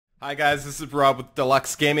Hi guys, this is Rob with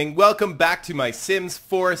Deluxe Gaming. Welcome back to my Sims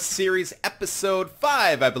 4 series episode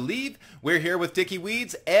 5, I believe. We're here with Diki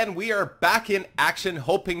Weeds and we are back in action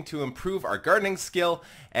hoping to improve our gardening skill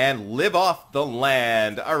and live off the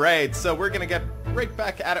land. Alright, so we're gonna get right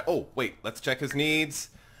back at it. Oh, wait, let's check his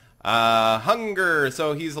needs. Hunger,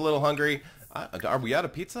 so he's a little hungry. Are we out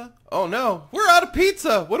of pizza? Oh no, we're out of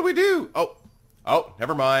pizza! What do we do? Oh,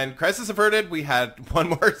 never mind. Crisis averted. We had one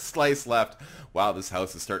more slice left. Wow, this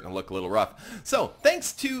house is starting to look a little rough. So,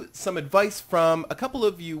 thanks to some advice from a couple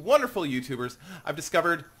of you wonderful YouTubers, I've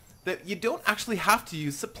discovered that you don't actually have to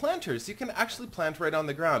use the planters. You can actually plant right on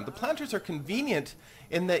the ground. The planters are convenient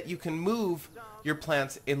in that you can move your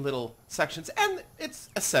plants in little sections, and it's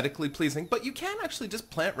aesthetically pleasing, but you can actually just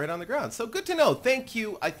plant right on the ground. So, good to know. Thank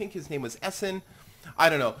you. I think his name was Essen. I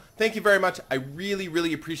don't know. Thank you very much. I really,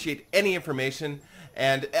 really appreciate any information.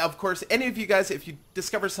 And of course, any of you guys, if you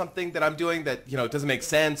discover something that I'm doing that, doesn't make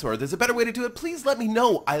sense or there's a better way to do it, please let me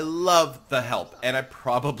know. I love the help and I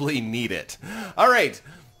probably need it. All right.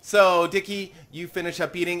 So, Diki, you finish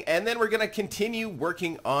up eating and then we're going to continue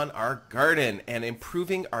working on our garden and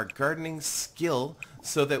improving our gardening skill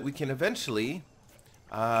so that we can eventually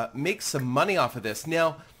make some money off of this.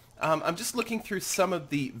 Now, I'm just looking through some of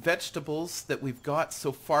the vegetables that we've got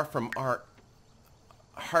so far from our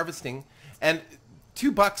harvesting, and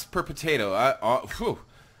 $2 per potato.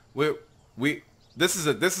 This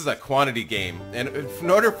is a quantity game, and in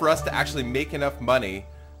order for us to actually make enough money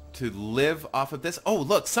to live off of this. Oh,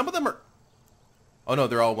 look, some of them are. Oh no,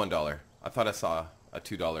 they're all $1. I thought I saw a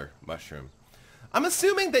 $2 mushroom. I'm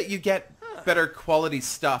assuming that you get better quality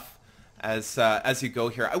stuff as you go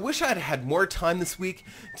here. I wish I had had more time this week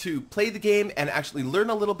to play the game and actually learn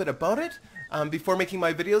a little bit about it before making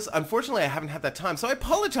my videos. Unfortunately, I haven't had that time, so I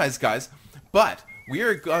apologize, guys. But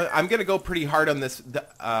I'm gonna go pretty hard on this.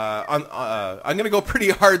 I'm gonna go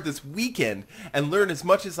pretty hard this weekend and learn as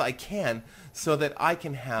much as I can so that I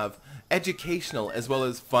can have educational as well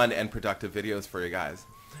as fun and productive videos for you guys.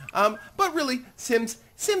 But really, Sims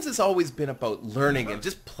has always been about learning and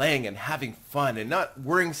just playing and having fun and not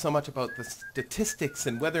worrying so much about the statistics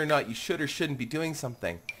and whether or not you should or shouldn't be doing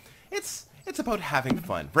something. It's about having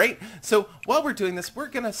fun, right? So while we're doing this, we're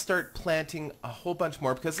going to start planting a whole bunch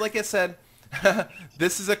more because, like I said,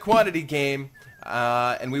 this is a quantity game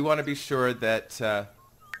and we want to be sure that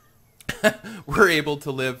we're able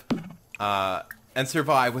to live and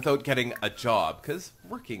survive without getting a job because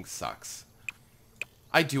working sucks.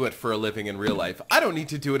 I do it for a living in real life. I don't need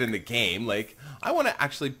to do it in the game. Like, I want to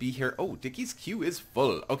actually be here. Oh, Diki's queue is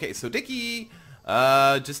full. Okay, so Diki,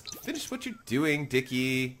 just finish what you're doing,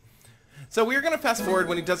 Diki. So we're going to fast forward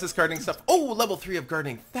when he does this gardening stuff. Oh, level 3 of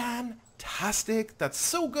gardening. Fantastic. That's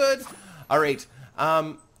so good. All right.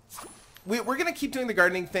 We're going to keep doing the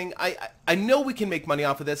gardening thing. I know we can make money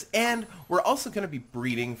off of this, and we're also going to be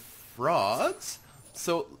breeding frogs.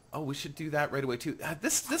 So, oh, we should do that right away too.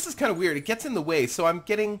 This is kind of weird. It gets in the way. So I'm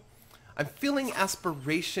feeling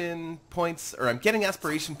aspiration points, or I'm getting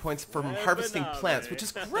aspiration points from harvesting plants, which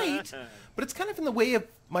is great, but it's kind of in the way of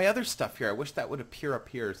my other stuff here. I wish that would appear up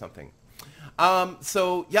here or something.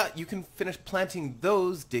 So yeah, you can finish planting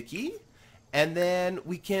those, Diki, and then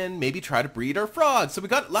we can maybe try to breed our frogs. So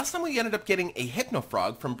last time we ended up getting a hypno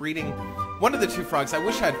frog from breeding one of the 2 frogs. I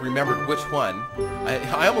wish I'd remembered which one.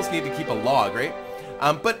 I almost need to keep a log, right?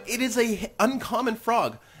 But it is a uncommon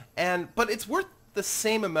frog, but it's worth the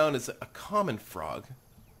same amount as a common frog.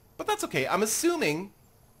 But that's okay. I'm assuming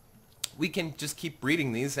we can just keep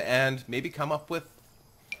breeding these and maybe come up with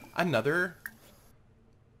another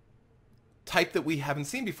type that we haven't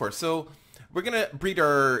seen before. So we're going to breed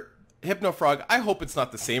our hypno frog. I hope it's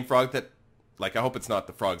not the same frog I hope it's not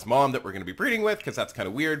the frog's mom that we're going to be breeding with, because that's kind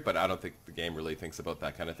of weird, but I don't think the game really thinks about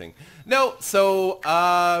that kind of thing. No,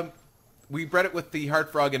 so, we bred it with the hard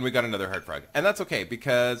frog, and we got another hard frog. And that's okay,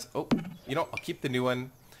 because, I'll keep the new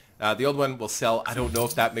one. The old one will sell. I don't know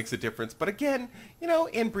if that makes a difference. But again,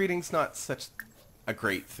 inbreeding's not such a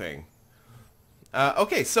great thing.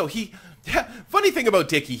 Okay, so funny thing about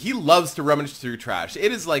Diki, he loves to rummage through trash.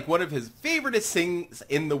 It is like one of his favoriteest things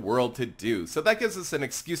in the world to do. So that gives us an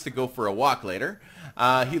excuse to go for a walk later.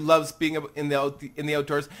 He loves being in the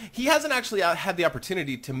outdoors. He hasn't actually had the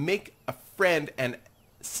opportunity to make a friend and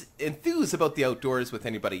enthuse about the outdoors with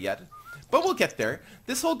anybody yet, but we'll get there.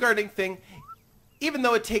 This whole gardening thing, even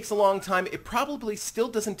though it takes a long time, it probably still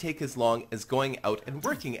doesn't take as long as going out and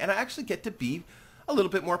working, and I actually get to be a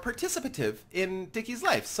little bit more participative in Diki's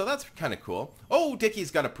life, so that's kind of cool. Oh,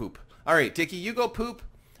 Diki's got to poop. All right, Diki, you go poop,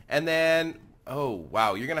 and then, oh,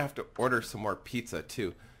 wow, you're going to have to order some more pizza,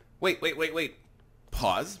 too. Wait.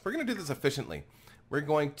 Pause. We're going to do this efficiently. We're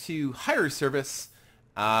going to hire service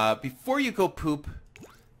before you go poop,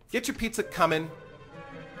 get your pizza coming.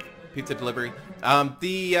 Pizza delivery.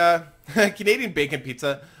 The Canadian bacon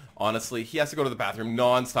pizza, honestly, he has to go to the bathroom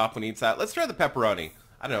non-stop when he eats that. Let's try the pepperoni.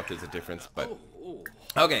 I don't know if there's a difference, but...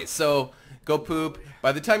 Okay, so go poop.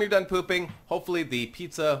 By the time you're done pooping, hopefully the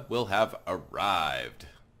pizza will have arrived.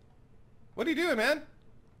 What are you doing, man?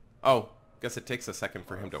 Oh, guess it takes a second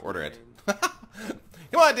for him to order it.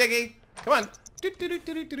 Come on, Diki. Come on.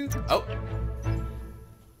 Oh.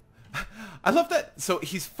 I love that. So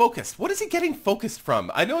he's focused. What is he getting focused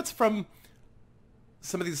from? I know it's from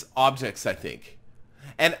some of these objects, I think.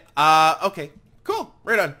 And, okay. Cool.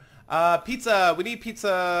 Right on. Pizza. We need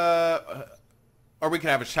pizza. Or we can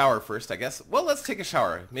have a shower first, I guess. Well, let's take a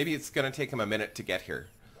shower. Maybe it's going to take him a minute to get here.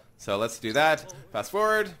 So let's do that. Fast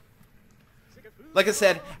forward. Like I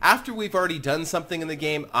said, after we've already done something in the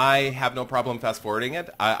game, I have no problem fast forwarding it.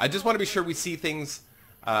 I just want to be sure we see things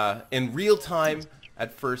in real time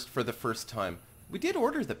at first for the first time. We did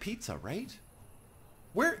order the pizza, right?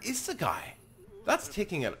 Where is the guy? That's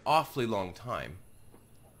taking an awfully long time.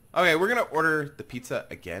 Okay, we're going to order the pizza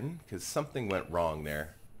again because something went wrong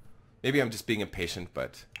there. Maybe I'm just being impatient,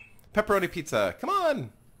 but... Pepperoni pizza, come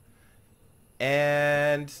on!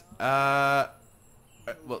 And,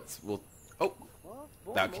 we'll oh,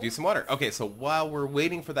 that could use some water. Okay, so while we're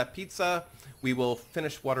waiting for that pizza, we will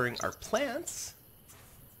finish watering our plants.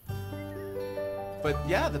 But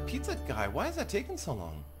yeah, the pizza guy, why is that taking so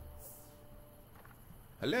long?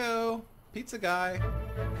 Hello? Pizza guy?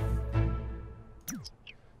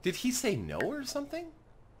 Did he say no or something?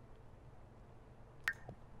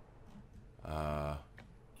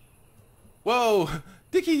 Whoa!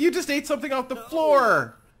 Diki, you just ate something off the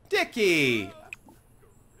floor! Diki!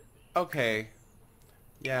 Okay.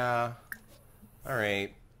 Yeah.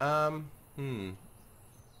 Alright.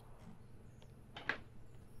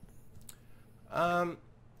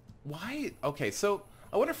 Why? Okay, so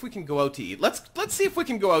I wonder if we can go out to eat. Let's see if we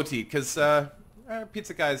can go out to eat, because our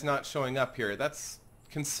pizza guy is not showing up here. That's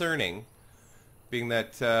concerning, being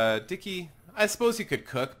that Diki, I suppose you could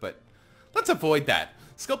cook, but let's avoid that.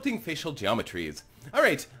 Sculpting facial geometries. All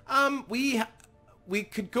right, we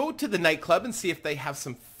could go to the nightclub and see if they have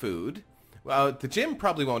some food. Well, the gym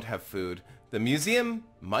probably won't have food. The museum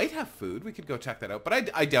might have food. We could go check that out,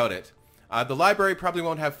 but I doubt it. The library probably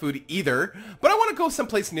won't have food either, but I want to go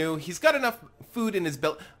someplace new. He's got enough food in his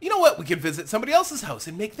belt. You know what? We could visit somebody else's house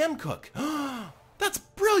and make them cook. That's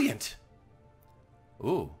brilliant.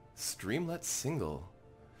 Ooh, Streamlet single.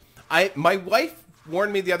 My wife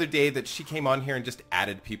warned me the other day that she came on here and just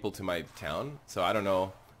added people to my town. So I don't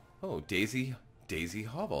know. Oh, Daisy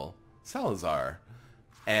Hovel, Salazar,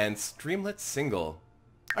 and Streamlet single.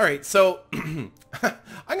 All right, so I'm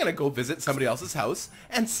going to go visit somebody else's house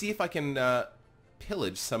and see if I can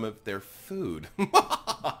pillage some of their food.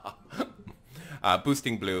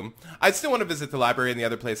 Boosting bloom. I still want to visit the library and the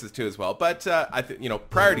other places too as well, but you know,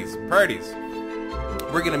 priorities.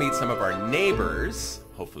 We're going to meet some of our neighbors,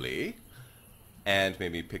 hopefully, and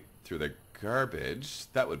maybe pick through their garbage.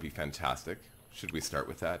 That would be fantastic. Should we start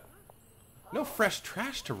with that? No fresh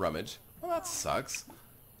trash to rummage. Well, that sucks.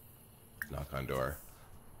 Knock on door.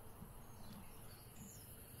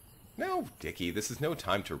 No, Diki, this is no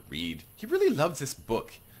time to read. He really loves this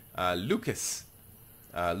book. Lucas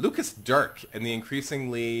Dark and the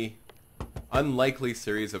increasingly unlikely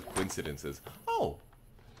series of coincidences. Oh.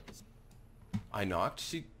 I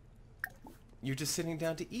knocked. You're just sitting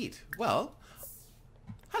down to eat. Well,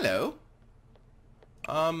 hello.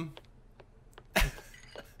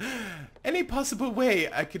 Any possible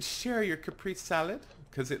way I could share your caprese salad?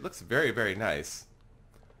 Because it looks very, very nice.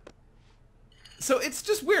 So it's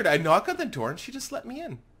just weird. I knock on the door and she just let me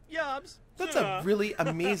in. Yubs. That's a really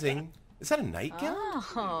amazing... Is that a nightgown?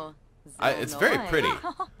 Oh, it's very pretty.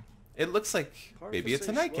 It looks like maybe it's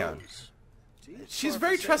a nightgown. She's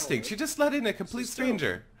very trusting. She just let in a complete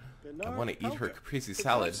stranger. I want to eat her caprese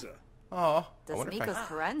salad. Oh, I wonder if I...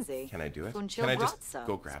 Can I do it? Can I just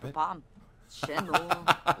go grab it?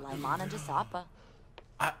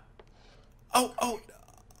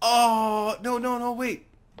 Oh, no, wait.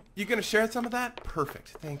 You gonna share some of that? Perfect,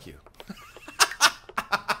 thank you.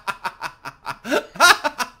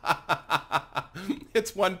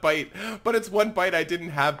 It's one bite, but it's one bite I didn't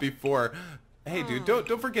have before. Hey, dude,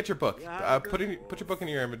 don't forget your book. Put your book in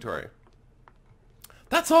your inventory.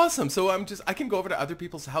 That's awesome. So I can go over to other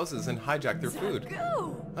people's houses and hijack their food.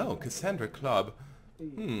 Oh, Cassandra Club.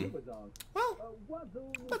 Well,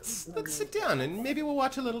 let's sit down and maybe we'll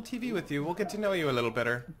watch a little TV with you. We'll get to know you a little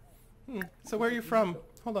better. So where are you from?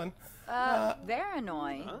 Hold on.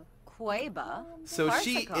 Veranoi. Queba. So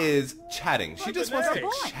she is chatting. She just wants to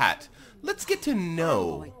chat. Let's get to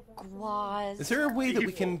know. Is there a way that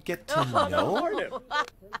we can get to know?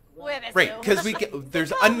 Right, because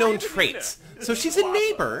there's unknown traits. So she's a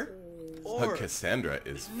neighbor. Oh, Cassandra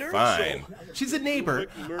is fine. She's a neighbor.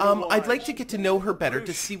 I'd like to get to know her better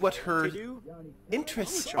to see what her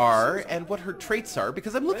interests are and what her traits are,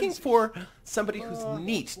 because I'm looking for somebody who's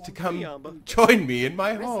neat to come join me in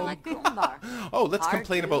my home. Oh, let's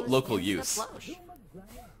complain about local use.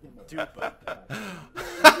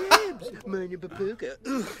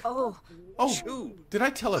 Oh, did I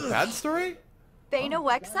tell a bad story?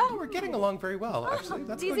 Oh, we're getting along very well, actually.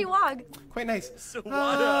 That's quite nice.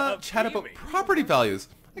 Chat about property values.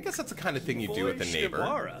 I guess that's the kind of thing you do with a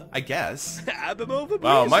neighbor. I guess.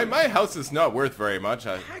 Wow, my house is not worth very much.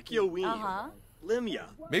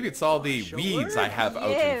 Maybe it's all the weeds I have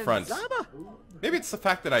out in front. Maybe it's the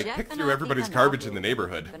fact that I pick through everybody's garbage in the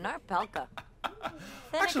neighborhood.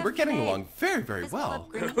 Actually, we're getting along very, very well.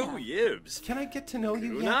 Can I get to know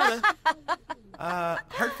you yet?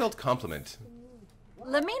 Heartfelt compliment.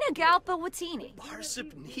 Lamina Galpa Watini.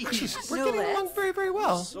 We're getting along very, very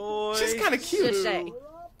well. She's kind of cute. She's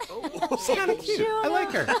kind of cute. I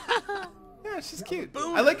like her. Yeah, she's cute.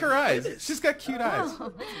 I like her eyes. She's got cute eyes.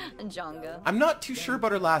 I'm not too sure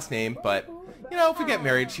about her last name, but, you know, if we get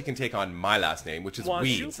married, she can take on my last name, which is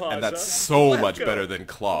Weeds, and that's so much better than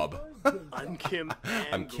Clob. I'm kidding, by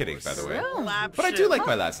the way. But I do like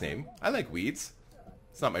my last name. I like Weeds.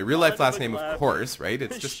 It's not my real-life last name, of course, right?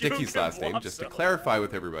 It's just Diki's last name, just to clarify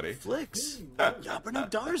with everybody. He wants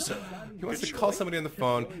to call somebody on the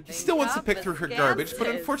phone. He still wants to pick through her garbage, but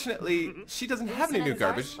unfortunately, she doesn't have any new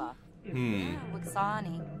garbage.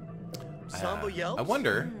 I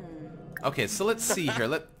wonder. Okay, so let's see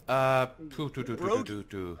here. I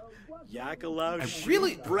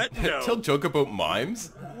really tell joke about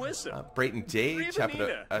mimes. Brayton Day, chat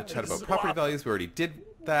about property values. We already did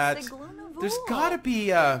that. There's gotta be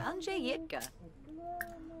a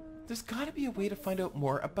way to find out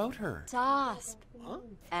more about her. Gosh,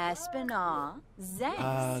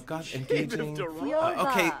 engaging.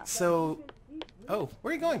 Okay, so. Oh,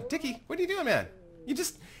 where are you going? Diki, what are you doing, man?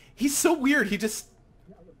 He's so weird.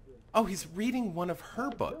 Oh, he's reading one of her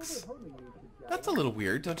books. That's a little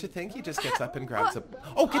weird, don't you think? He just gets up and grabs a...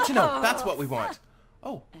 Oh, get to know. That's what we want.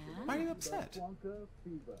 Oh, why are you upset?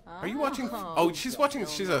 Are you watching... Oh, she's watching...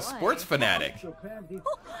 She's a sports fanatic.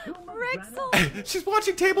 She's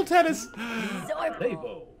watching table tennis.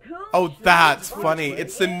 Oh, that's funny.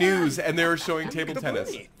 It's the news, and they're showing table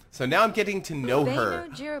tennis. So now I'm getting to know her.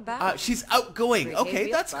 She's outgoing. Okay,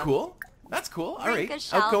 that's cool. That's cool. All right.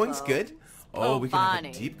 Outgoing's good. Oh, we can have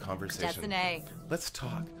a deep conversation. Let's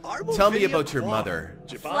talk. Tell me about your mother.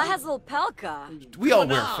 We all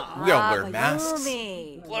wear masks.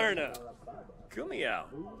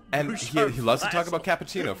 And he loves to talk about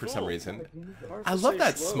cappuccino for some reason. I love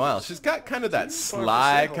that smile. She's got kind of that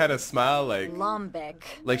sly kind of smile, like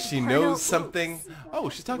she knows something. Oh,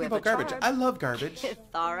 she's talking about garbage. I love garbage.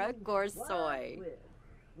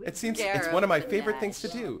 It seems it's one of my favorite things to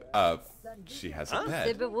do. She has a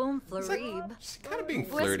bed. She's kind of being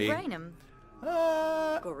flirty.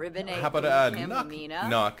 How about a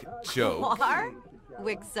knock joke?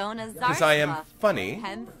 Because I am funny.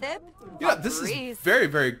 Yeah, this is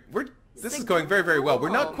this is going very, very well. We're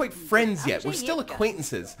not quite friends yet. We're still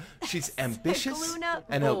acquaintances. She's ambitious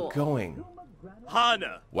and outgoing.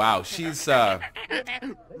 Wow, she's what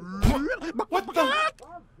the?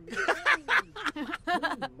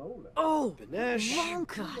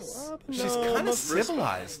 She's kind of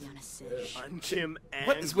civilized.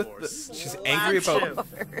 What is with the... She's angry about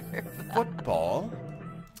football.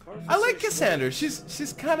 I like Cassandra.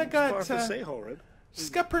 She's kind of got... she's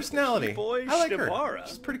got personality. I like her.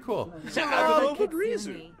 She's pretty cool. I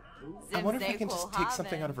wonder if I can just take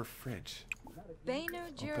something out of her fridge.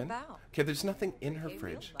 Open. Okay, there's nothing in her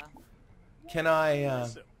fridge. Can I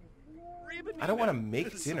don't want to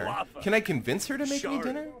make dinner. Can I convince her to make me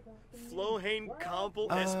dinner?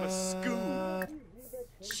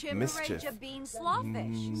 Mischief.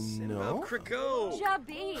 No.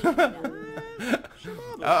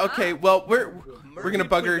 Okay, well, we're gonna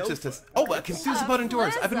bug her just to... Oh, confused about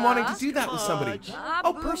indoors. I've been wanting to do that with somebody.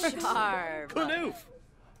 Oh, perfect.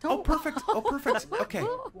 Oh, perfect. Oh, perfect. Okay.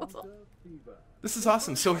 This is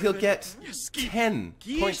awesome. So he'll get 10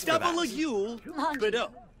 points for that.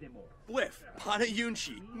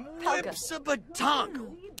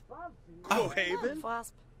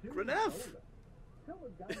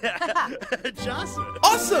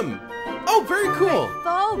 Awesome! Oh, very cool.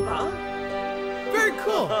 Very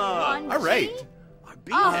cool. All right.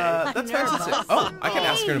 That's fantastic. Oh, I can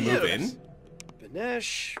ask her to move in.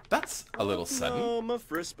 Banesh. That's a little sudden. No,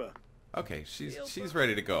 Frispa. Okay, she's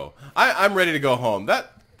ready to go. I'm ready to go home.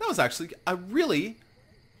 That was actually a really.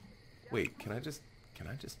 Wait, can I just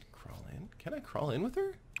crawl in? Can I crawl in with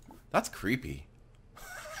her? That's creepy.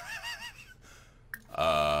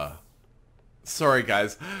 Sorry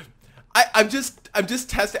guys. I'm just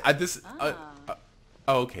testing oh,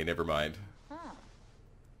 okay, never mind.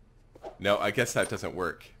 No, I guess that doesn't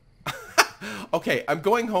work. Okay, I'm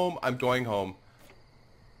going home.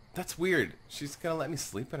 That's weird. She's gonna let me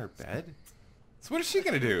sleep in her bed? So what is she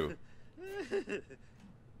gonna do?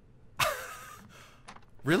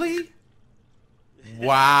 Really?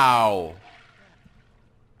 Wow.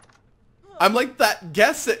 I'm like that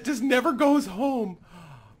guest that just never goes home.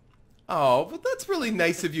 Oh, but that's really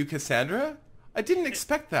nice of you, Cassandra. I didn't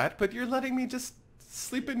expect that, but you're letting me just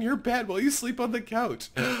sleep in your bed while you sleep on the couch.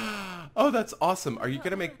 Oh, that's awesome. Are you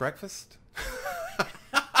gonna make breakfast?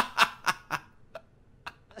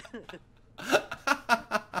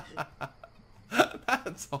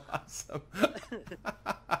 That's awesome.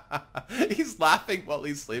 He's laughing while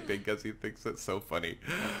he's sleeping because he thinks it's so funny.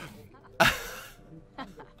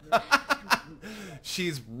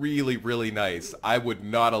 She's really, really nice. I would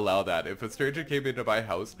not allow that. If a stranger came into my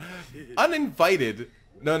house, uninvited,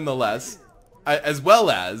 nonetheless, as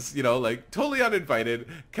well as, you know, like totally uninvited,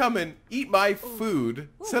 come and eat my food,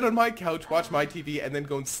 sit on my couch, watch my TV, and then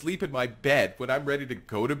go and sleep in my bed when I'm ready to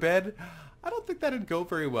go to bed, I don't think that'd go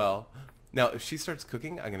very well. Now, if she starts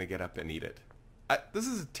cooking, I'm going to get up and eat it. This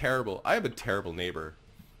is terrible. I am a terrible neighbor.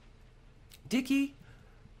 Diki,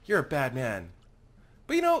 you're a bad man.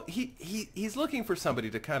 But, you know, he's looking for somebody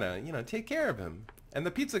to kind of, you know, take care of him. And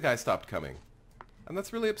the pizza guy stopped coming. And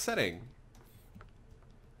that's really upsetting.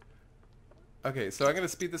 Okay, so I'm going to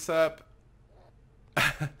speed this up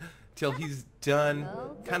till he's done.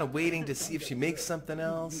 Kind of waiting to see if she makes something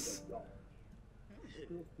else.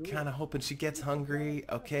 Kind of hoping she gets hungry.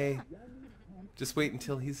 Okay. Just wait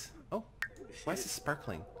until he's... Oh, why is this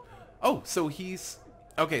sparkling? Oh, so he's...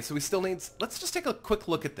 Okay, so he still needs... Let's just take a quick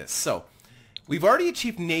look at this. So, we've already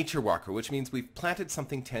achieved Nature Walker, which means we've planted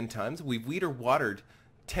something 10 times. We've weed or watered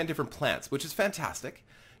 10 different plants, which is fantastic.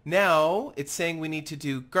 Now, it's saying we need to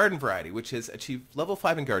do Garden Variety, which is achieve level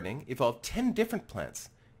 5 in gardening, evolve 10 different plants.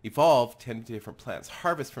 Evolve 10 different plants.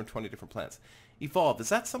 Harvest from 20 different plants. Evolve. Is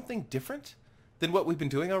that something different than what we've been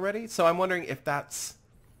doing already? So I'm wondering if that's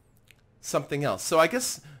something else. So I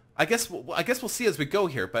guess we'll see as we go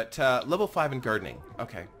here. But level 5 in gardening.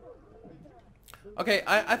 Okay. Okay.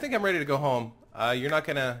 I think I'm ready to go home. You're not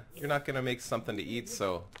gonna make something to eat.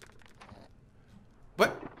 So.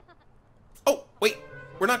 What? Oh wait.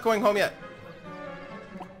 We're not going home yet.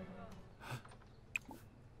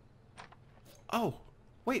 Oh.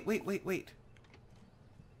 Wait.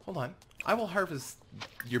 Hold on. I will harvest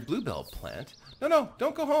your bluebell plant. No,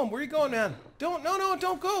 don't go home. Where are you going, man? Don't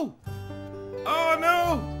go. Oh,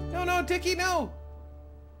 no, Diki, no.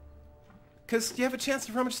 Because you have a chance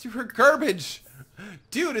to rummage through her garbage.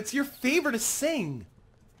 Dude, it's your favor to sing.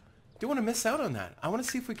 Don't want to miss out on that. I want to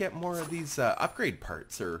see if we get more of these upgrade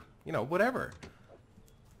parts or, you know, whatever.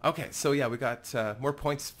 Okay, so yeah, we got more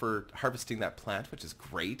points for harvesting that plant, which is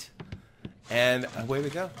great. And away we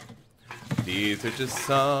go. These are just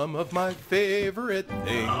some of my favorite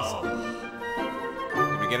things.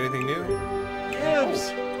 Did we get anything new? Gibbs!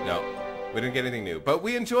 No, we didn't get anything new. But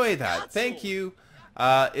we enjoy that. Thank you.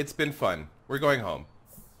 It's been fun. We're going home.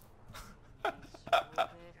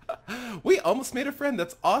 We almost made a friend.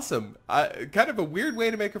 That's awesome. Kind of a weird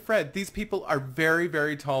way to make a friend. These people are very,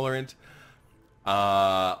 very tolerant.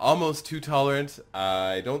 Almost too tolerant.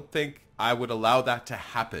 I don't think I would allow that to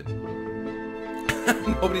happen.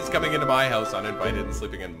 Nobody's coming into my house uninvited and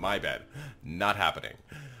sleeping in my bed. Not happening.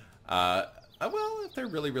 Well, if they're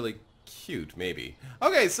really, really cute, maybe.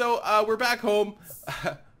 Okay, so we're back home.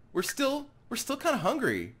 We're still kind of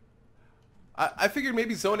hungry. I figured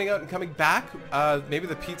maybe zoning out and coming back, maybe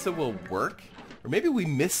the pizza will work. Or maybe we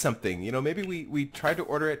missed something. You know, maybe we tried to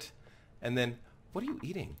order it and then... What are you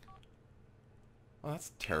eating? Oh,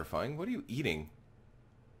 that's terrifying. What are you eating?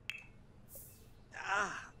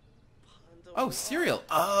 Oh, cereal.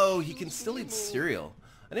 Oh, you can still eat cereal.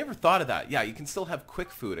 I never thought of that. Yeah, you can still have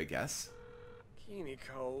quick food, I guess.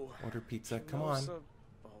 Order pizza. Come on.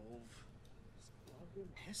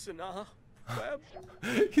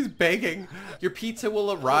 He's begging. Your pizza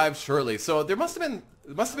will arrive shortly. So there must have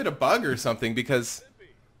been a bug or something because,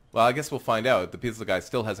 well, I guess we'll find out. The pizza guy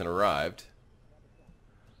still hasn't arrived.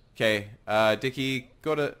 Okay, Diki,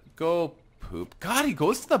 go poop. God, he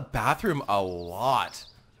goes to the bathroom a lot.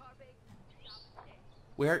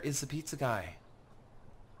 Where is the pizza guy?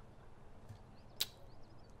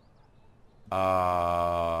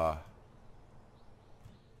 Okay,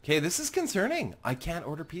 this is concerning. I can't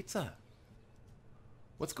order pizza.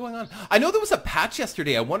 What's going on? I know there was a patch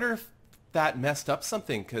yesterday. I wonder if that messed up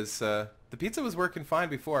something, because the pizza was working fine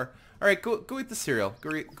before. All right, go eat the cereal.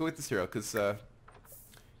 Go eat the cereal, because,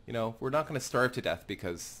 you know, we're not going to starve to death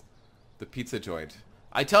because the pizza joint.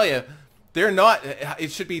 I tell you, they're not...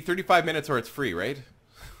 It should be 35 minutes or it's free, right?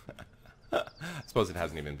 I suppose it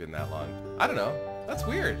hasn't even been that long. I don't know. That's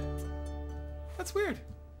weird. That's weird.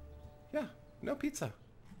 Yeah, no pizza.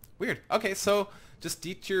 Weird. Okay, so just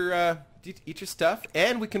eat your stuff,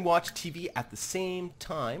 and we can watch TV at the same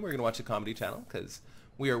time. We're gonna watch a comedy channel because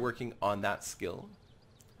we are working on that skill.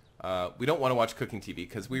 We don't want to watch cooking TV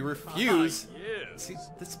because we refuse. See,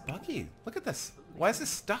 this buggy. Look at this. Why is this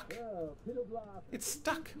stuck? It's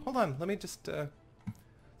stuck. Hold on. Let me just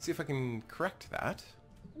see if I can correct that.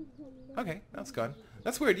 Okay, that's gone.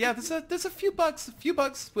 That's weird. Yeah, there's a few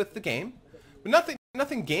bugs with the game, but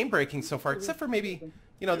nothing game breaking so far, except for maybe,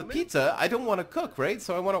 you know, the pizza. I don't want to cook, right?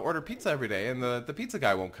 So I want to order pizza every day, and the pizza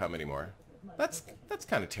guy won't come anymore. That's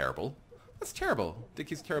kind of terrible. That's terrible.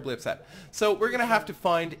 Diki's terribly upset. So we're gonna have to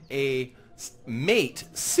find a mate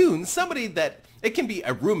soon. Somebody that, it can be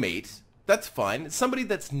a roommate. That's fine. Somebody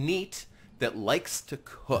that's neat, that likes to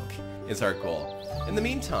cook is our goal. In the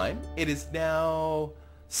meantime, it is now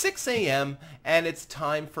 6 a.m. and it's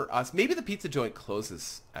time for us. Maybe the pizza joint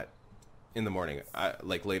closes in the morning,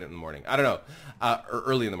 like late in the morning. I don't know, or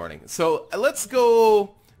early in the morning. So let's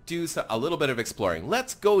go do a little bit of exploring.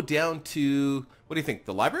 Let's go down to, what do you think,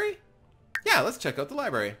 the library? Yeah, let's check out the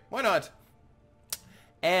library. Why not?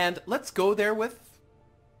 And let's go there with...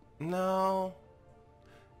 No,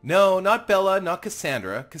 not Bella, not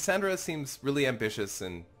Cassandra. Cassandra seems really ambitious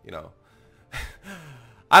and, you know...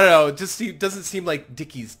 I don't know, just doesn't seem like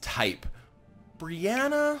Diki's type.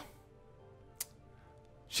 Brianna...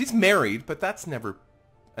 She's married, but that's never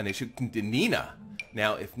an issue. Nina.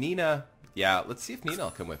 Now, if Nina... Yeah, let's see if Nina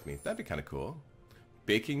will come with me. That'd be kind of cool.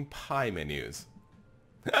 Baking pie menus.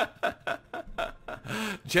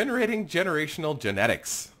 Generating generational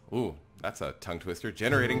genetics. Ooh, that's a tongue twister.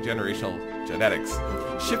 Generating generational genetics.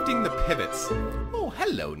 Shifting the pivots. Oh,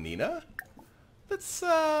 hello, Nina. Let's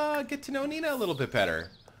get to know Nina a little bit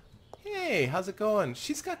better. Hey, how's it going?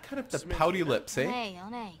 She's got kind of the pouty lips, eh?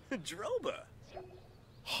 Droba.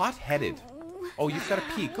 Hot-headed. Oh, you've got to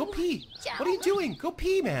pee. Go pee. What are you doing? Go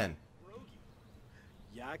pee, man.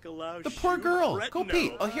 The poor girl. Go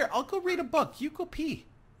pee. Oh, here, I'll go read a book. You go pee.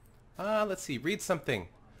 Let's see. Read something.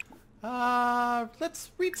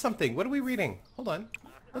 Let's read something. What are we reading? Hold on.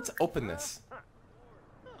 Let's open this.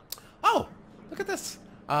 Oh, look at this.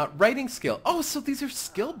 Writing skill. Oh, so these are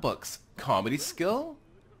skill books. Comedy skill.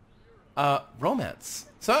 Romance.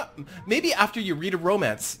 So maybe after you read a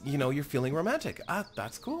romance, you know, you're feeling romantic.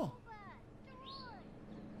 That's cool.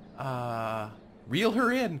 Reel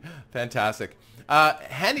her in. Fantastic.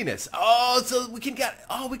 Handiness. Oh, so we can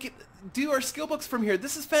do our skill books from here.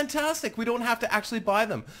 This is fantastic. We don't have to actually buy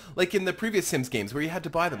them like in the previous Sims games where you had to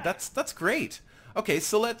buy them. That's great. Okay,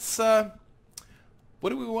 so let's what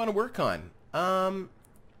do we want to work on?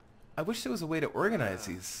 I wish there was a way to organize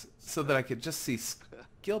these so that I could just see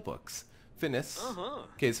skill books. Fitness.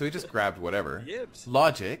 Okay, so we just grabbed whatever.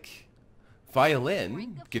 Logic,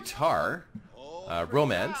 violin, guitar,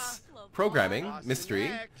 romance, programming, mystery,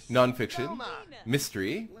 nonfiction,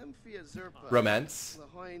 mystery, romance,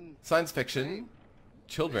 science fiction,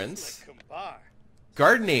 children's,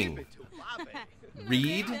 gardening,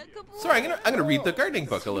 read. Sorry, I'm gonna read the gardening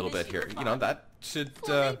book a little bit here. You know, that should.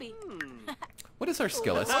 What is our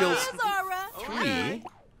skill? Our skill's 3.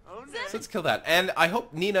 So let's kill that. And I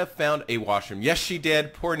hope Nina found a washroom. Yes, she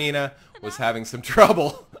did. Poor Nina was having some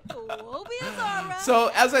trouble. So,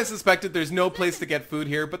 as I suspected, there's no place to get food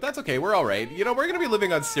here, but that's okay. We're all right. You know, we're going to be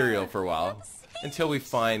living on cereal for a while until we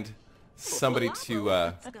find somebody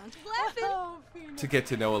to get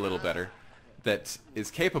to know a little better that is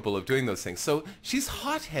capable of doing those things. So, she's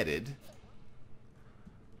hot-headed.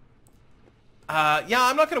 Yeah,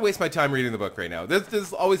 I'm not going to waste my time reading the book right now.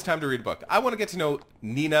 There's always time to read a book. I want to get to know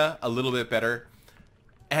Nina a little bit better.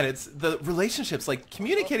 And it's the relationships, like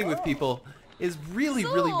communicating with people is really,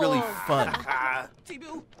 really, really fun.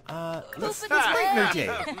 Let's brighten her day.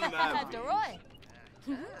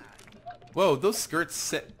 Whoa, those skirts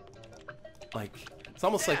sit like, it's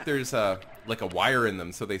almost like there's like a wire in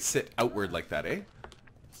them, so they sit outward like that, eh?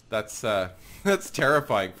 That's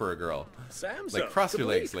terrifying for a girl. Like, cross your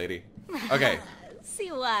legs, lady. Okay.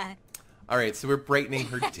 Alright, so we're brightening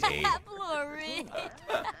her day.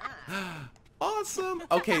 Awesome.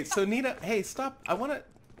 Okay, so Nina, hey, stop. I want to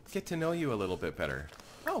get to know you a little bit better.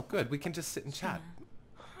 Oh, good. We can just sit and chat.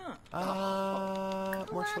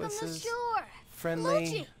 More choices. Sure.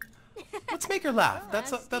 Friendly. Let's make her laugh.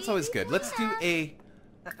 That's always good. Let's do a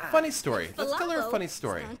funny story. Let's tell her a funny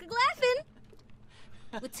story.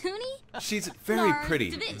 She's very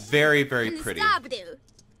pretty. Very, very pretty.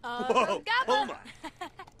 Whoa, hold on.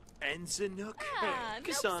 Enzanook,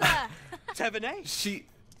 Kasana, Tevene, She's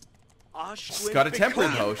Oshquin, got a temper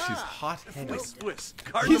though. She's hot-headed. Swiss,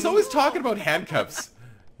 He's always talking about handcuffs.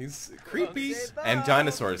 He's creepy. And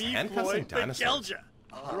dinosaurs. Handcuffs and dinosaurs.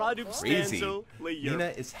 Crazy.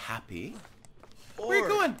 Nina is happy. Where are you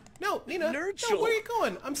going? No, Nina. No, where are you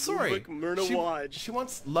going? I'm sorry. She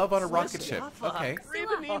wants love on a rocket ship. Okay.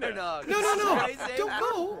 No. Don't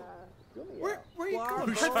go. Where are you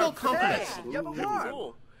going? Heartfelt compliments.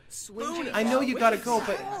 I know you gotta go,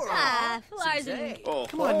 but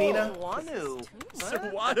come on, Nina.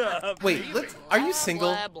 Wait, are you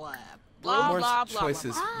single? More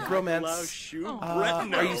choices. Romance.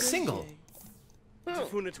 Are you single?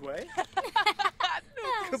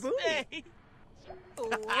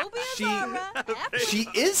 She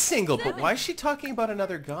is single, but why is she talking about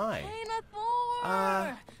another guy?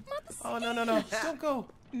 Oh, no. Don't go.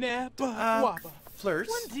 Flirt.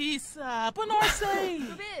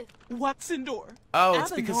 Oh,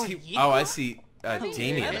 it's because he... Oh, I see.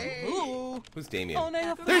 Damien. Who's Damien?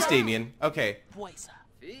 There's Damien. Okay.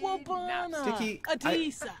 Diki,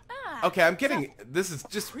 okay, I'm getting... This is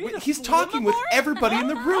just... He's talking with everybody in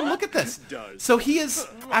the room. Look at this. So he is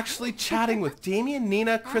actually chatting with Damien,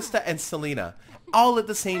 Nina, Krista, and Selena. All at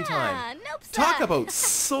the same time. Talk about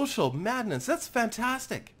social madness. That's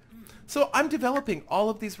fantastic. So I'm developing all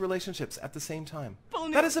of these relationships at the same time.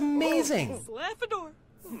 That is amazing.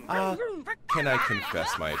 Can I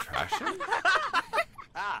confess my attraction?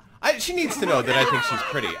 She needs to know that I think she's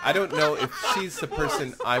pretty. I don't know if she's the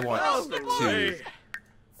person I want to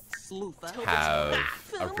have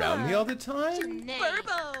around me all the time.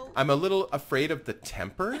 I'm a little afraid of the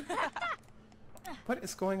temper. What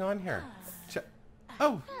is going on here?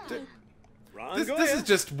 Oh, this is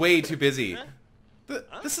just way too busy.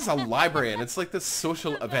 This is a library, and it's like this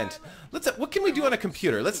social event. What can we do on a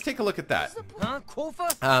computer? Let's take a look at that.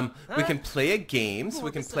 We can play games.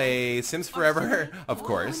 We can play Sims Forever, of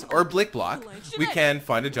course, or Blick Block. We can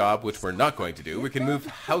find a job, which we're not going to do. We can move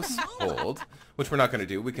household, which we're not going to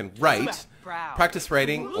do. We can write, practice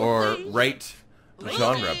writing, or write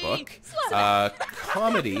genre book.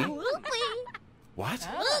 Comedy. What?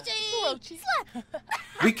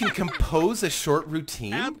 We can compose a short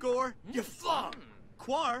routine.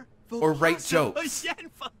 Or write jokes.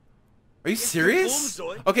 Are you serious?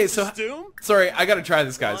 Okay, so... Sorry, I gotta try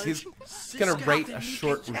this, guys. He's gonna write a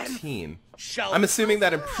short routine. I'm assuming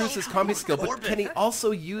that improves his comedy skill, but can he also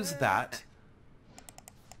use that?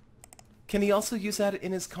 Can he also use that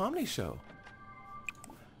in his comedy show?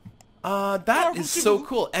 That is so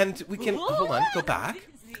cool. And we can... Hold on, go back.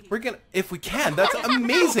 We're gonna... If we can, that's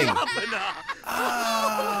amazing!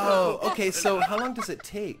 Oh, okay, so how long does it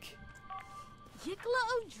take?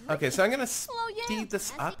 Okay, so I'm gonna speed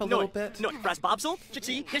this up a little bit.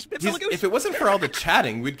 If it wasn't for all the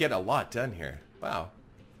chatting, we'd get a lot done here. Wow.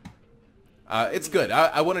 It's good.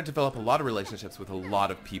 I want to develop a lot of relationships with a lot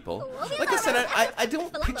of people. Like I said, I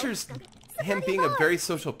don't picture him being a very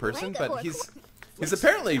social person, but he's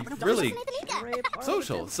apparently really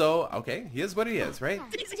social. So, okay, he is what he is, right?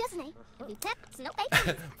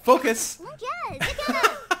 Focus!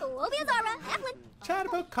 Chat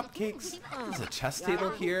about cupcakes. There's a chess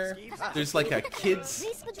table here. There's like a kids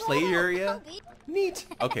play area. Neat.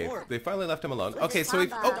 Okay, they finally left him alone. Okay, so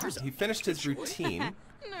he finished his routine.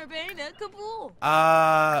 And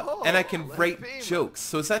I can write jokes.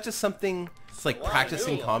 So is that just something... It's like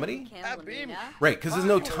practicing comedy? Right, because there's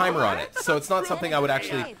no timer on it. So it's not something I would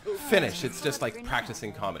actually finish. It's just like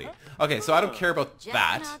practicing comedy. Okay, so I don't care about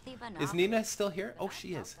that. Is Nina still here? Oh, she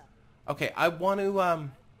is. Okay, I want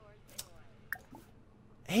to...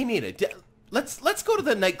 Hey, Nina, let's go to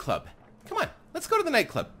the nightclub. Come on, let's go to the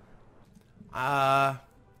nightclub.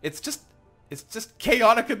 It's just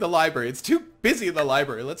chaotic in the library. It's too busy in the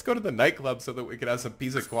library. Let's go to the nightclub so that we can have some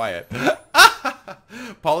peace and quiet.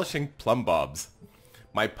 Polishing plumb bobs.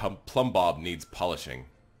 My plumb bob needs polishing.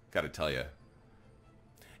 Gotta tell you.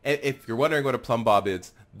 If you're wondering what a plumb bob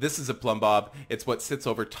is, this is a plumb bob. It's what sits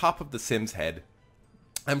over top of the Sim's head.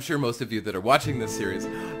 I'm sure most of you that are watching this series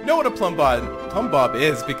know what a plumb bob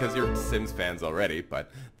is because you're Sims fans already,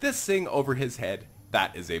 but this thing over his head,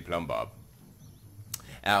 that is a plumb bob.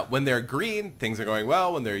 When they're green, things are going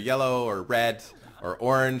well. When they're yellow or red or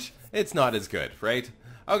orange, it's not as good, right?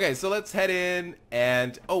 Okay, so let's head in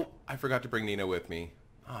and... Oh, I forgot to bring Nina with me.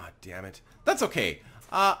 Ah, damn it. That's okay.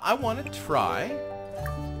 I want to try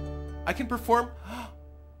I can perform...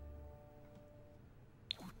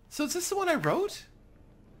 So is this the one I wrote?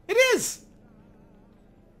 It is!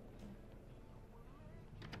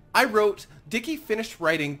 I wrote, Diki finished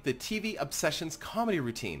writing the TV Obsessions comedy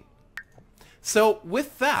routine. So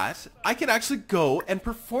with that, I can actually go and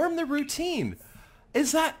perform the routine.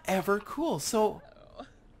 Is that ever cool? So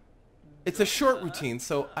it's a short routine,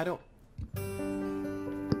 so I don't...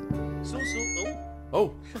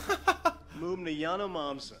 Oh. Mumnayana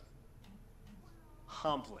Mamsa.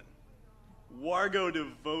 Homplin. Wargo de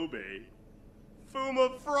Vobe.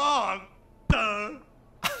 Fuma Frog.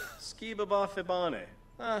 Skibaba Fibane.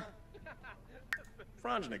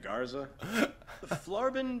 Franjna Garza.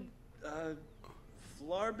 Flarbin.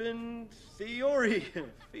 Flarbin Theory.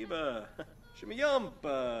 Fiba.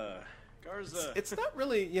 Shimayumpa. Garza. It's not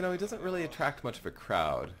really, you know, he doesn't really attract much of a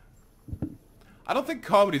crowd. I don't think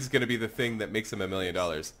comedy's gonna be the thing that makes him $1 million.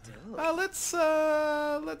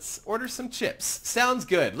 Let's order some chips. Sounds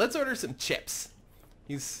good. Let's order some chips.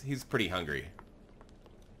 He's pretty hungry.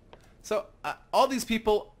 So all these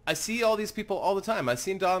people, I see all these people all the time. I've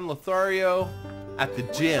seen Don Lothario at the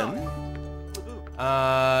gym.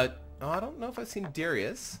 I don't know if I've seen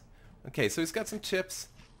Darius. Okay, so he's got some chips,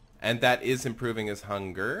 and that is improving his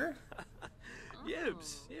hunger.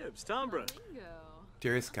 Yibs, Tombra.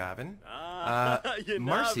 Darius Gavin. Yanabi.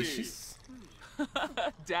 Marcy, she's...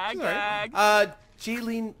 Dag.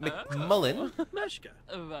 Jaylene McMullen. Meshka.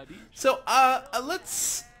 So,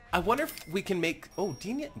 let's... I wonder if we can make... Oh,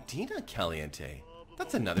 Dina Caliente.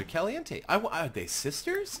 That's another Caliente. Are they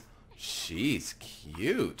sisters? She's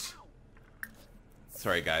cute.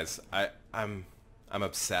 Sorry, guys. I'm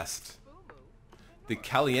obsessed. The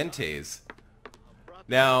Calientes.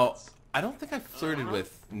 Now... I don't think I flirted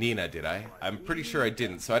with Nina, did I? I'm pretty sure I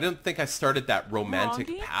didn't. So I don't think I started that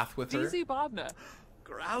romantic path with her.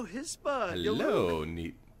 Grau Hispa. Hello,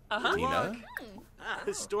 Nina.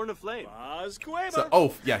 Storna Flame. So,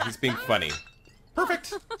 oh, yeah, he's being funny.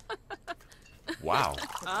 Perfect. Wow.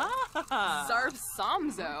 Zarb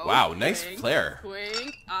Samzo. Wow, nice flair.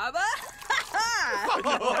 Quing Abba.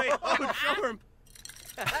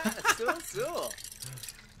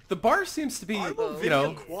 The bar seems to be, you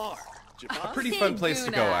know, a pretty fun place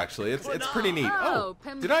to go, actually. It's pretty neat. Oh,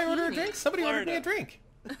 did I order a drink? Somebody ordered me a drink.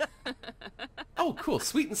 Oh, cool.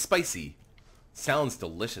 Sweet and spicy. Sounds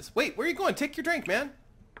delicious. Wait, where are you going? Take your drink, man.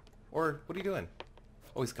 Or, what are you doing?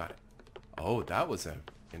 Oh, he's got it. Oh, that was an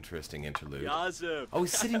interesting interlude. Oh,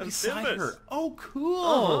 he's sitting beside her. Oh,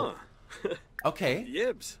 cool. Okay.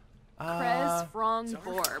 Yibs. Prez Frong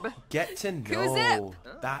Borb. Get to know.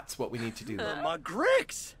 That's what we need to do. My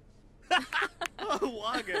Grix.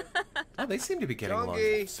 Oh, they seem to be getting along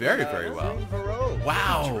very, very well.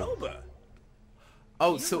 Wow.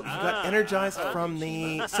 Oh, so he got energized from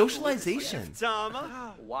the socialization.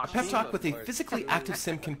 A pep talk with a physically active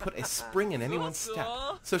sim can put a spring in anyone's step.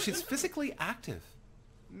 So she's physically active.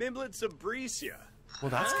 Mimlet Sabricia. Well,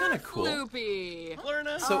 that's kind of cool. Loopy.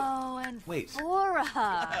 So, and wait. Flora.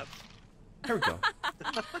 Here we go.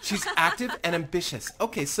 She's active and ambitious.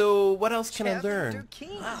 Okay, so what else can I learn?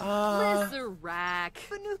 Lizarac.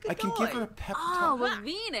 I can give her a pep Oh, talk.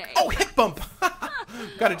 Wavine. Oh, hip bump!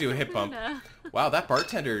 Gotta do a hip bump. Wow, that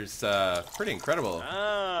bartender's pretty incredible.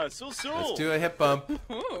 Let's do a hip bump.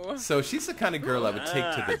 So she's the kind of girl I would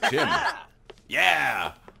take to the gym.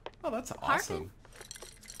 Yeah! Oh, that's awesome.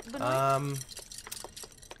 The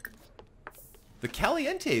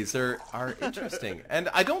Calientes are interesting. And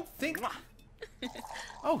I don't think...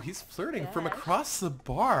 Oh, he's flirting from across the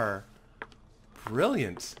bar.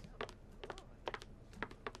 Brilliant.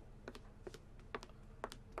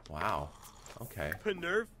 Wow. Okay.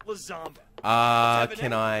 Penerv Lazamba.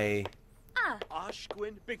 Can I...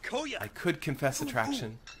 Oshquin Bikoya. I could confess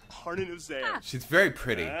attraction. Harnan She's very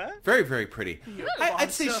pretty. Very, very pretty.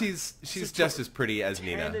 I'd say she's just as pretty as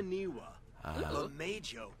Nina.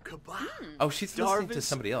 Oh, she's listening to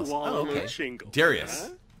somebody else. Oh, okay. Darius.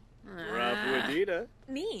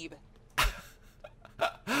 Neeb.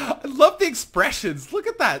 I love the expressions. Look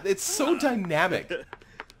at that. It's so dynamic.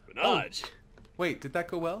 Oh. Wait, did that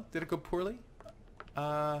go well? Did it go poorly?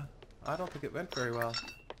 I don't think it went very well.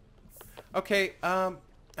 Okay,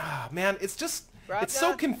 man, it's just... It's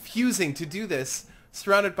so confusing to do this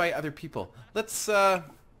surrounded by other people. Let's,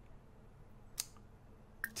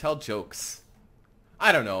 tell jokes.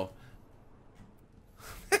 I don't know.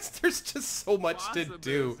 There's just so much to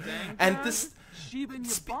do. And this...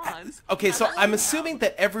 Okay, so I'm assuming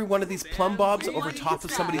that every one of these plumb bobs over top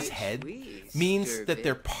of somebody's head means that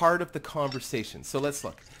they're part of the conversation. So let's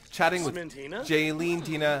look. Chatting with Jaylene,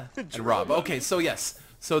 Dina, and Rob. Okay, so yes.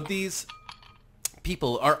 So these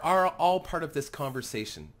people are all part of this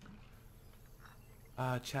conversation.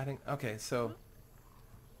 Chatting. Okay, so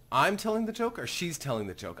I'm telling the joke or she's telling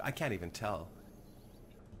the joke? I can't even tell.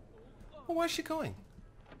 Oh, where's she going?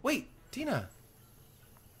 Wait, Dina.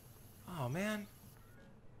 Oh, man.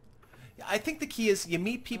 I think the key is you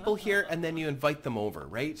meet people here and then you invite them over,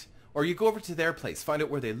 right? Or you go over to their place, find out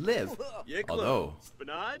where they live. Although,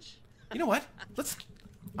 Spinach? you know what?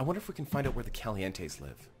 I wonder if we can find out where the Calientes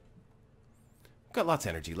live. We've got lots of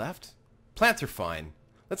energy left. Plants are fine.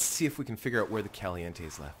 Let's see if we can figure out where the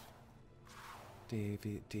Calientes left.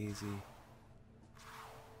 Daisy.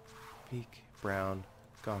 Peak, Brown,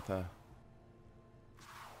 Gotha.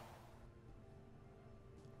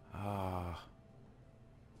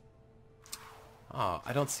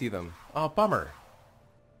 I don't see them. Oh, bummer.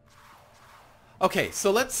 Okay,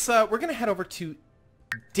 so let's, we're gonna head over to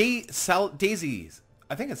Daisy's.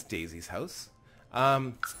 I think it's Daisy's house.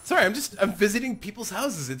 Sorry, I'm visiting people's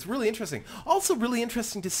houses. It's really interesting. Also really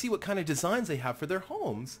interesting to see what kind of designs they have for their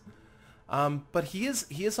homes. But he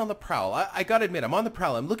is on the prowl. I gotta admit, I'm on the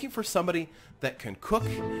prowl. I'm looking for somebody that can cook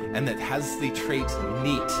and that has the trait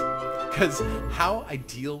neat. Because how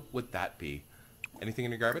ideal would that be? Anything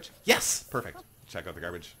in your garbage? Yes! Perfect. Check out the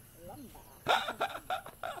garbage.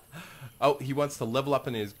 Oh, he wants to level up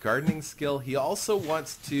in his gardening skill. He also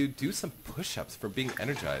wants to do some push-ups for being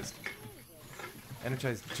energized.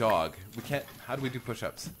 Energized jog. We can't... How do we do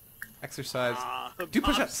push-ups? Exercise. Do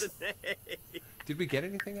push-ups! Did we get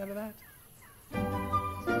anything out of that?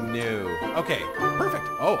 No. Okay, perfect.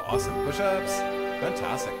 Oh, awesome. Push-ups.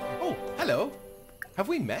 Fantastic. Oh, hello. Have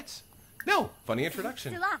we met? No. Funny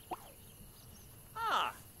introduction.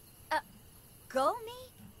 Go me?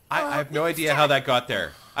 I have no idea how that got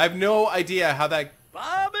there. I have no idea how that...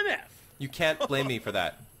 Bob and F. You can't blame me for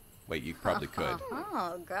that. Wait, you probably could.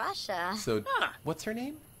 Oh, grasha. So, what's her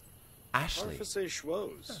name? Ashley. Parfase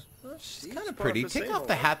Schwoz. She's kind of pretty. Take off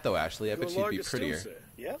the hat, though, Ashley. I bet she'd be prettier.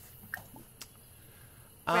 Yep.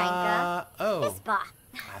 Oh. Isba.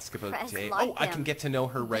 Ask about Press day. like Oh, I can him. get to know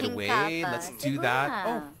her right away. Let's do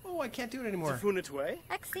that. Oh, I can't do it anymore. Funatue.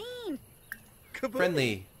 Maxine.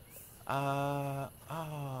 Friendly.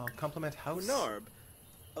 Compliment house. Narb.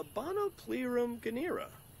 Abano plerum ganera.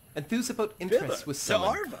 Enthuse about interest Villa. with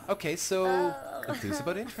someone. Arva. Okay, so enthuse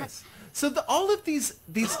about interest. So all of these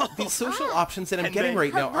social options that I'm getting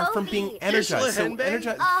right now are from being energized. So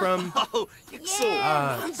energized from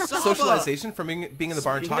socialization, from being in the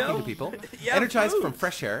bar and talking to people. Yeah, Energized food. from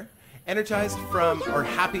fresh air. Energized from, or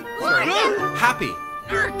happy, sorry, happy.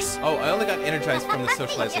 Oh, I only got energized from the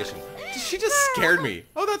socialization. She just scared me.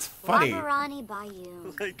 Oh, that's funny. Wabarani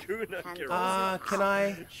Bayou. Laguna Can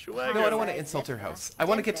I? No, I don't want to insult her house. I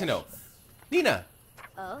want to get to know. Nina,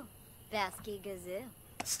 Oh, Basky Gazoo.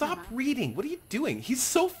 stop reading. What are you doing? He's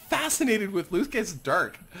so fascinated with Luke Gets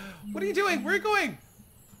Dark. What are you doing? Where are you going?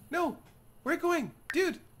 No, where are you going?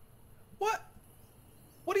 Dude, what?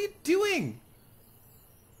 What are you doing?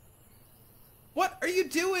 What are you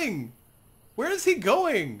doing? Where is he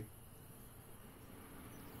going?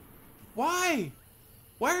 Why?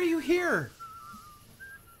 Why are you here?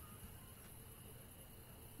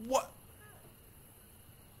 What?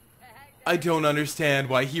 I don't understand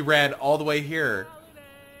why he ran all the way here.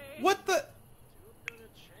 What the?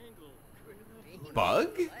 Bug?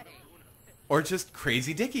 Or just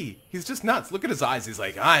crazy Dickie? He's just nuts. Look at his eyes. He's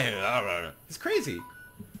like, he's crazy.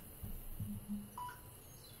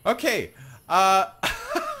 Okay.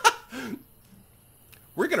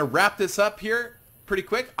 We're going to wrap this up here pretty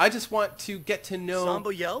quick. I just want to get to know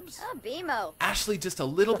Sambo Yelbs? Oh, Bimo. Ashley just a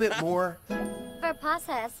little bit more.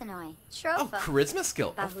 Verpasa Essenoi. Oh, Trofa. charisma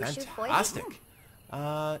skill. Oh, Bahushu fantastic.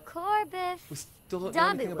 Corbiff. We still don't know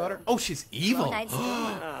anything about her. Oh, she's evil. Nice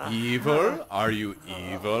Evil? Are you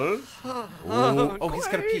evil? Oh, he's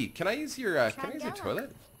got to pee. Can I use your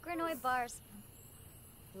toilet? Granoi Bars.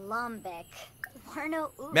 Lumbeck. Warno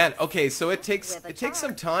Oops. Man, okay, so it takes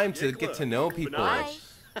some time to get to know people.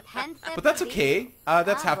 But that's okay.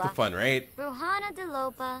 That's half the fun, right? Bruhana de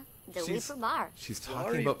Lopa. De She's- Weeper Bar. She's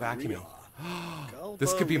talking about vacuuming.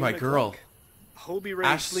 This could be my girl.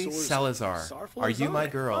 Ashley Salazar. Are you my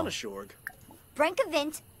girl?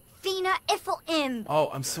 Brenkavint. Fina Iffel Im. Oh,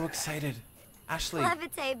 I'm so excited. Ashley.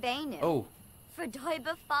 Levite Bainu. Oh.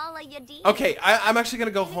 Verdoiba Fala Yadi. Okay, I'm actually going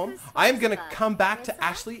to go home. I'm going to come back to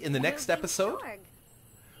Ashley in the next episode.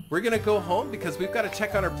 We're going to go home because we've got to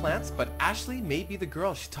check on our plants, but Ashley may be the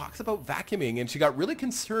girl. She talks about vacuuming, and she got really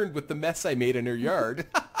concerned with the mess I made in her yard.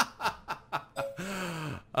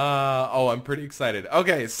 Oh, I'm pretty excited.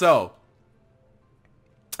 Okay, so...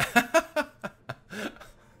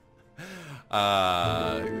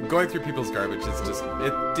 going through people's garbage is just...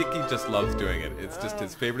 Dickie just loves doing it. It's just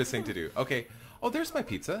his favorite thing to do. Okay. Oh, there's my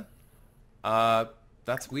pizza.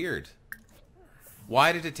 That's weird.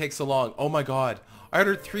 Why did it take so long? Oh my god. I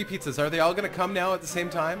ordered 3 pizzas. Are they all going to come now at the same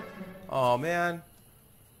time? Oh man.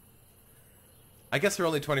 I guess they're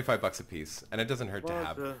only 25 bucks a piece, and it doesn't hurt to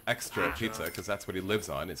have extra pizza, because that's what he lives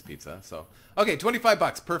on, is pizza. So, okay, 25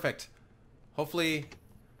 bucks. Perfect. Hopefully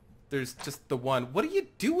there's just the one. What are you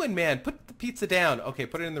doing, man? Put the pizza down. Okay,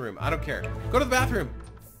 put it in the room. I don't care. Go to the bathroom.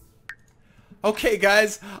 Okay,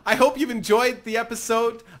 guys. I hope you've enjoyed the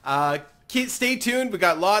episode. Stay tuned. We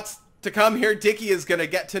got lots to come here. Diki is going to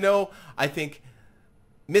get to know, I think,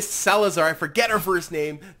 Miss Salazar, I forget her first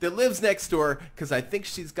name, that lives next door, because I think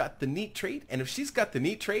she's got the neat trait. And if she's got the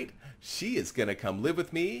neat trait, she is going to come live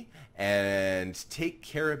with me and take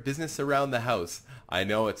care of business around the house. I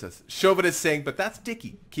know it's a chauvinist saying, but that's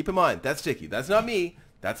Diki. Keep in mind, that's Diki. That's not me.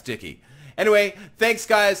 That's Diki. Anyway, thanks,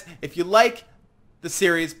 guys. If you like the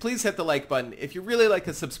series, please hit the like button. If you really like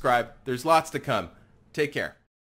to subscribe, there's lots to come. Take care.